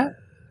thoughts on that?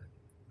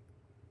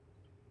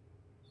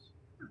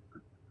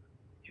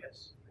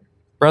 Yes.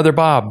 Brother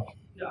Bob.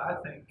 Yeah, I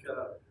think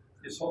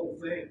this whole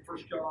thing, 1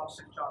 John,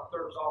 6 John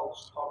 3 is all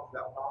talking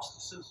about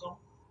Gnosticism.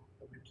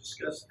 And we've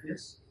discussed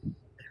this in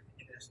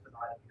this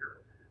tonight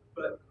here.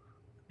 But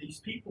these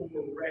people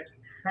were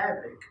wreaking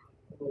havoc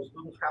on those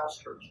little house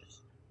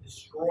churches,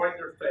 destroying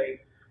their faith,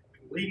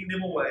 leading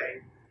them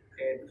away,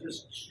 and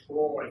just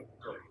destroying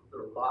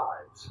their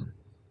lives.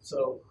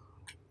 So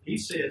he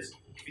says,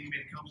 if any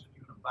man comes to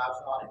you and abides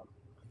not in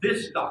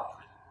this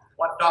doctrine,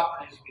 what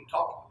doctrine is he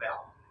talking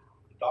about?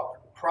 The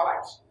doctrine of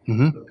Christ,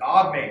 the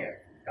God-man,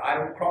 died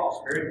on the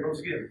cross, buried and rose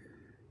again,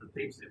 the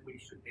things that we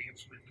should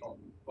dance with on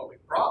what we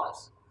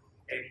promise.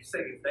 And he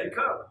said, if they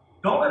come,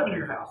 don't let them in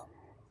your house.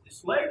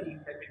 This lady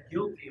had been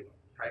guilty of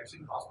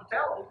practicing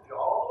hospitality. You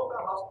all know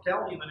about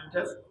hospitality in the New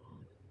Testament.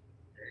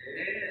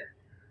 And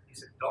he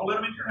said, don't let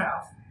them in your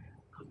house,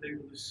 because they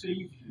will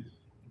deceive you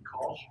and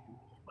cause you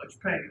much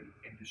pain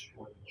and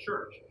destroy the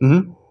church.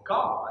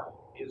 God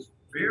is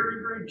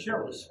very, very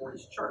jealous for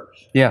his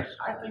church. Yes.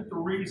 I think the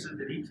reason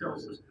that he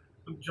tells us,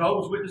 when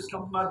Jehovah's Witnesses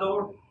come to my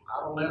door,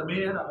 I don't let them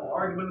in, I don't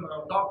argue with them, I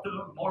don't talk to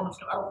them. Mormons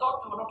come, I don't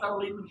talk to them, I don't try to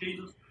lead them to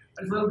Jesus.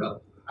 I just let them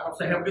go. I don't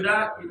say, have a good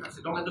night. I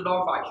say, don't let the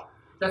dog bite you.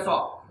 That's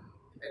all.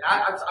 And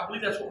I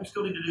believe that's what we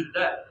still need to do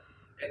today.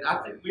 And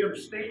I think we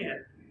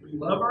understand, we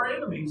love our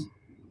enemies,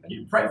 and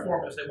you pray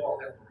for them as they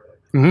walk down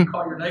the road. You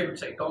call your neighbor and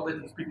say, don't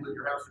let these people in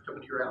your house come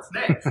into your house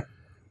next.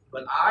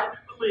 But I do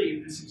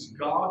believe this is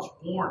God's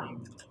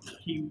warning to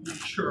keep the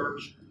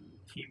church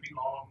keeping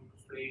on with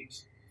the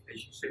things,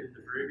 as you said at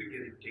the very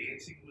beginning,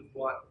 dancing with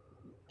what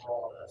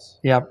brought us.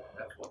 Yep.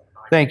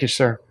 Thank you,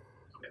 sir.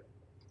 Okay.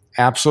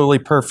 Absolutely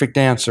perfect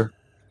answer.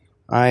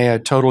 I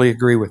totally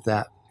agree with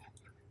that.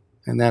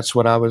 And that's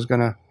what I was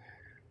going to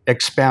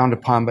expound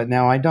upon, but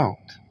now I don't.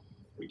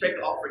 We take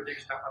the offering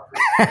next time.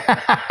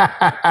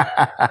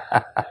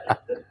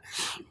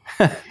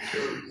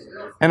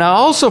 And I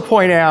also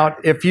point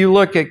out, if you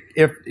look at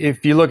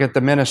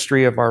the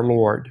ministry of our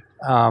Lord,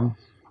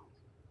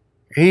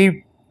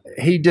 he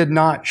did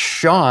not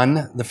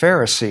shun the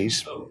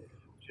Pharisees,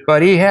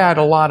 but he had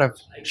a lot of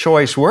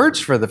choice words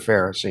for the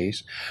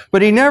Pharisees.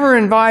 But he never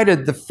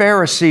invited the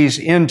Pharisees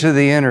into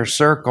the inner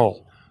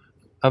circle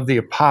of the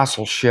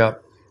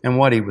apostleship and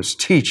what he was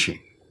teaching.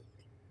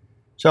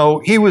 So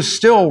he was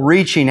still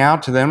reaching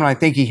out to them, and I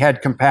think he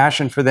had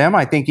compassion for them.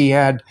 I think he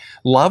had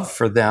love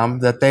for them,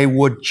 that they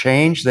would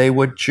change, they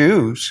would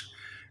choose,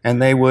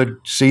 and they would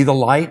see the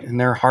light, and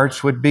their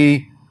hearts would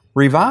be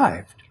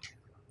revived.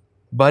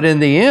 But in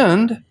the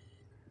end,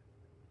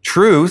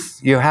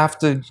 truth, you have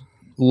to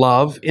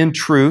love in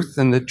truth,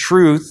 and the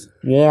truth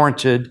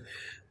warranted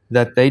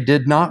that they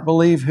did not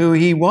believe who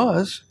he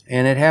was,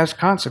 and it has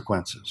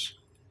consequences.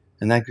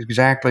 And that's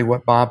exactly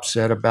what Bob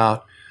said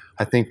about,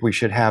 I think we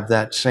should have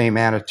that same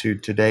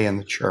attitude today in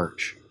the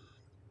church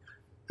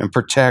and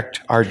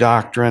protect our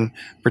doctrine,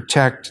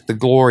 protect the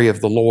glory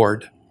of the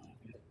Lord.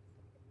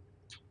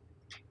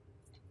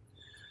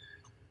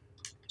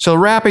 So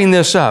wrapping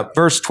this up,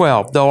 verse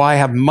 12, though I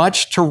have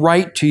much to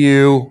write to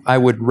you, I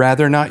would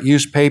rather not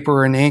use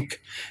paper and ink.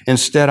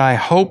 Instead, I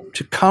hope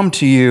to come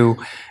to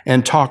you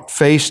and talk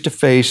face to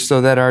face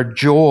so that our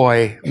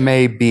joy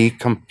may be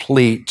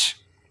complete.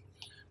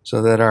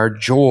 So that our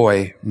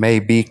joy may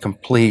be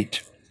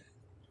complete.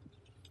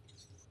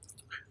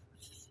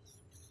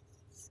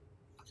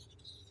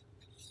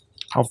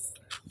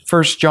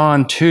 1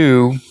 John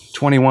 2,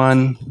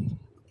 21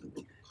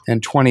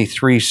 and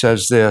 23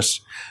 says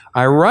this,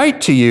 I write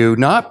to you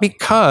not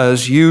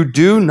because you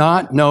do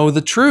not know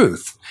the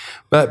truth,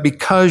 but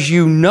because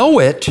you know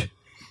it,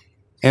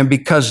 and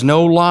because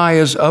no lie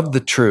is of the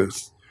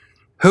truth.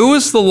 Who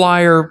is the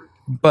liar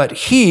but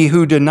he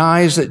who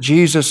denies that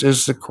Jesus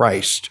is the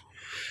Christ?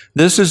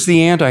 This is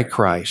the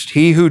Antichrist,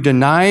 he who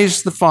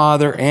denies the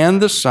Father and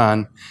the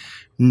Son.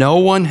 No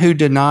one who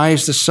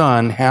denies the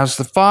Son has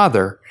the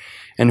Father,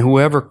 and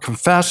whoever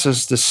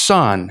confesses the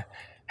Son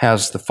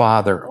has the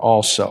Father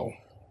also.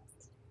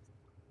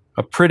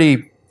 A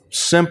pretty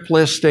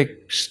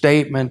simplistic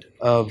statement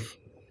of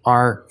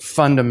our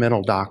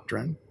fundamental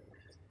doctrine.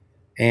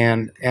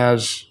 And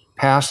as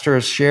Pastor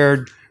has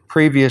shared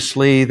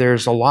previously,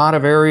 there's a lot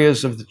of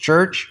areas of the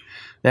church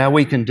that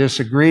we can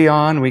disagree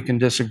on. We can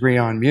disagree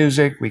on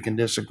music. We can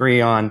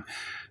disagree on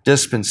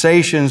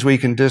dispensations. We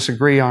can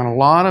disagree on a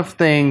lot of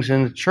things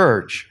in the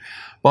church.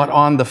 But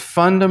on the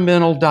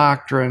fundamental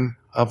doctrine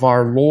of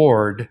our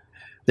Lord,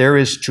 there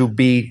is to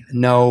be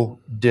no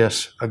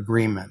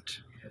disagreement.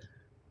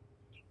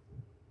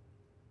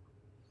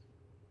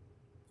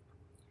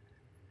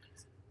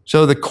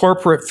 So the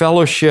corporate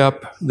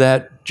fellowship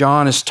that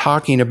John is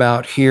talking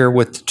about here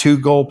with the two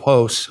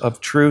goalposts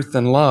of truth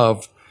and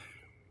love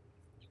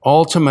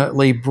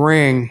ultimately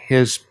bring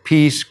his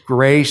peace,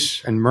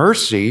 grace, and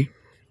mercy,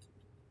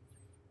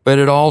 but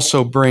it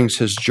also brings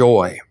his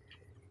joy.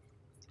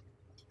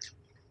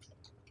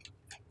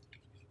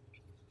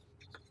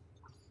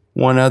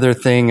 One other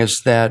thing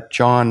is that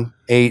John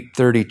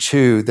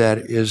 8:32, that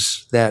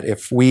is that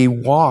if we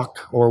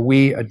walk or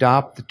we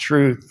adopt the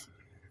truth,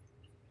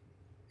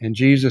 and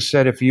Jesus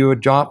said, if you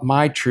adopt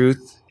my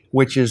truth,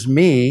 which is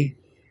me,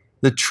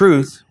 the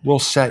truth will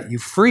set you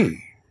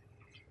free.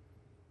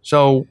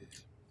 So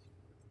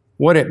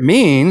what it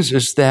means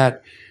is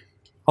that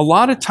a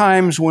lot of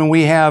times when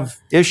we have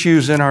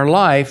issues in our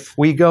life,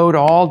 we go to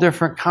all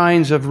different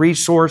kinds of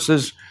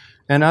resources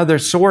and other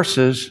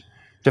sources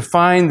to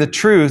find the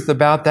truth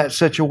about that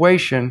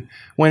situation,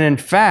 when in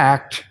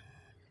fact,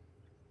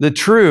 the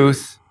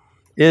truth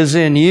is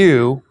in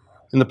you,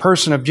 in the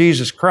person of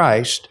Jesus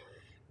Christ,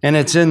 and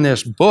it's in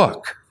this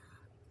book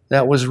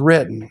that was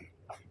written,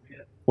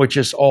 which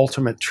is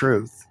ultimate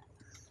truth.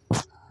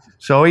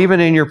 So even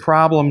in your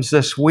problems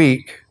this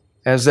week,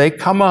 as they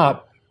come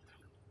up,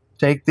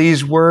 take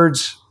these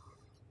words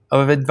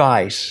of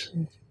advice.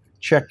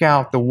 Check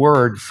out the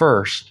Word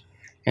first,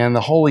 and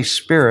the Holy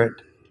Spirit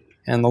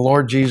and the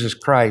Lord Jesus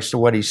Christ,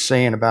 and what He's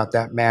saying about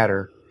that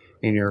matter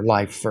in your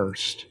life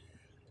first.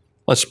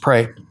 Let's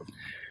pray.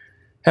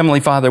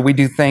 Heavenly Father, we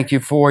do thank you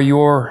for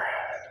your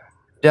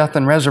death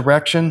and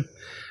resurrection.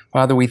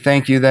 Father, we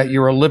thank you that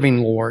you're a living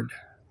Lord.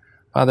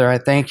 Father, I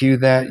thank you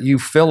that you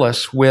fill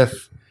us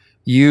with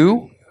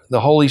you,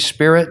 the Holy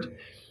Spirit,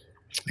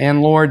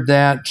 and Lord,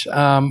 that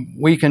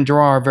we can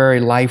draw our very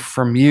life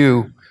from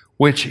you,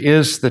 which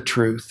is the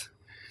truth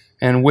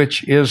and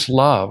which is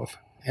love.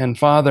 And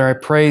Father, I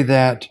pray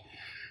that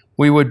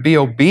we would be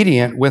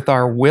obedient with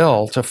our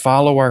will to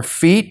follow our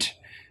feet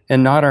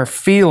and not our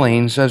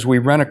feelings as we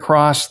run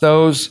across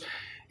those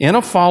in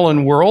a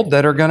fallen world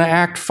that are going to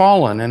act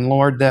fallen. And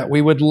Lord, that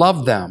we would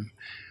love them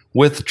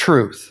with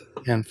truth.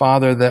 And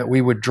Father, that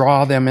we would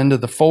draw them into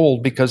the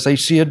fold because they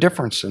see a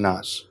difference in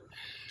us.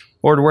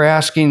 Lord, we're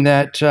asking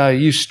that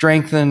you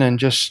strengthen and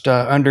just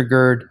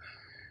undergird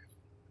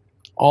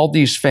all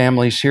these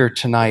families here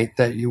tonight,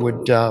 that you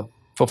would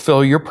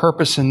fulfill your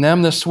purpose in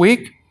them this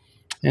week.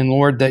 And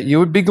Lord, that you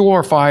would be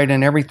glorified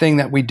in everything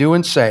that we do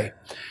and say.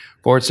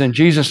 For it's in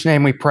Jesus'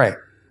 name we pray.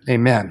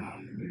 Amen.